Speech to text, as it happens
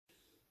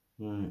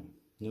Right,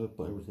 now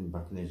put everything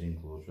back in his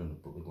enclosure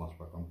and put the glass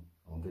back on.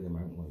 I'll get him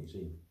out and let you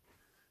see.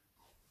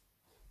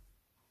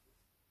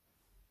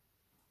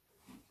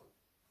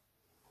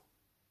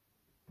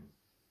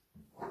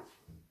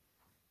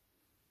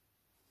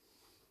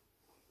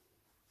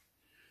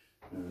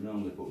 I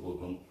normally put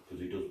blood on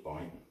because he does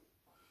bite.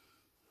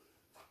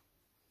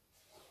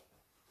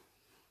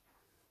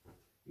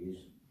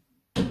 He's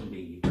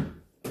indeed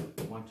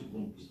quite a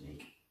grumpy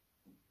snake,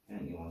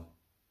 can't you, lad?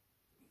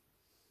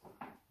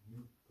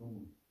 Come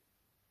on.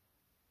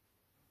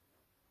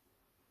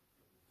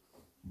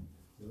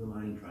 Never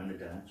mind trying to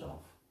dart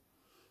off.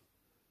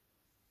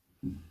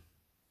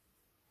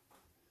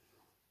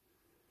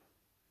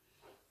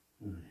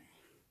 Right.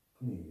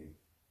 Come here, you.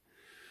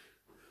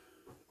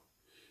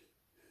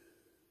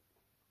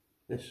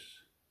 This,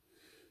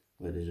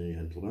 ladies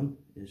and gentlemen,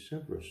 is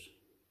Severus,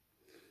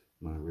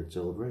 my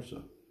red-tailed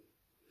racer.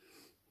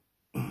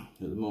 At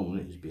the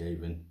moment he's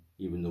behaving,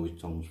 even though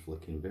his tongue's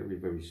flicking very,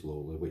 very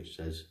slowly, which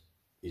says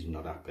he's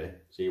not happy.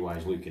 See why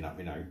he's looking at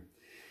me now?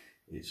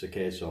 It's a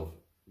case of,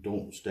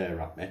 don't stare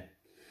at me,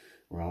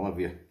 or I'll have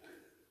you.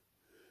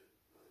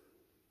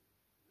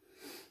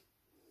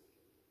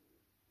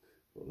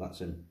 But that's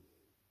him.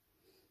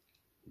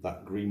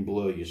 That green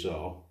blur you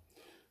saw,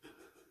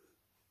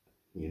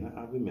 you're not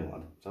having me, lad,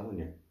 I'm telling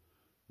you.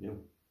 No,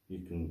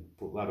 you can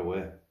put that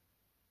away.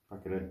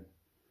 Pack it in.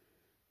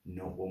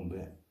 Not one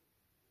bit.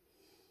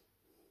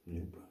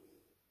 Nope.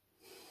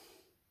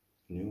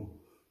 No.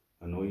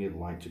 I know you'd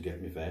like to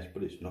get me face,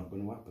 but it's not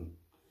going to happen.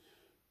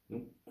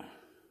 Nope.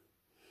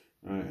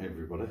 Right,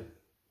 everybody.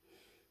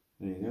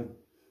 There you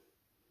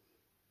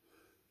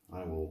go.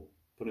 I will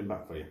put him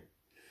back for you.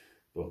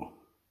 But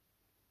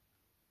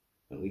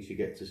at least you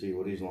get to see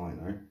what he's like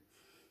now.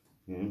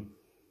 Yeah.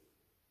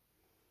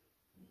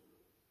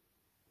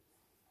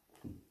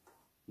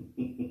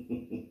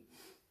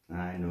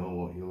 I know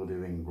what you're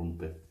doing,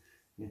 Grumpy.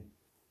 Yeah.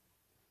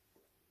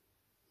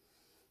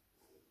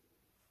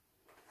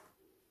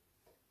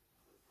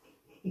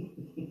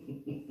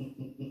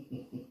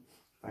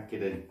 Pack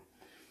it in.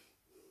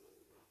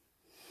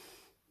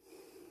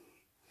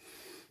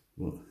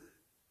 Well,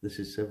 this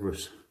is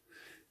Severus,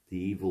 the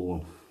evil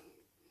one.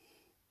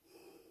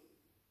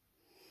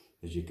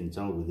 As you can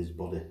tell with his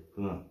body,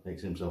 look at that,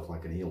 makes himself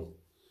like an eel.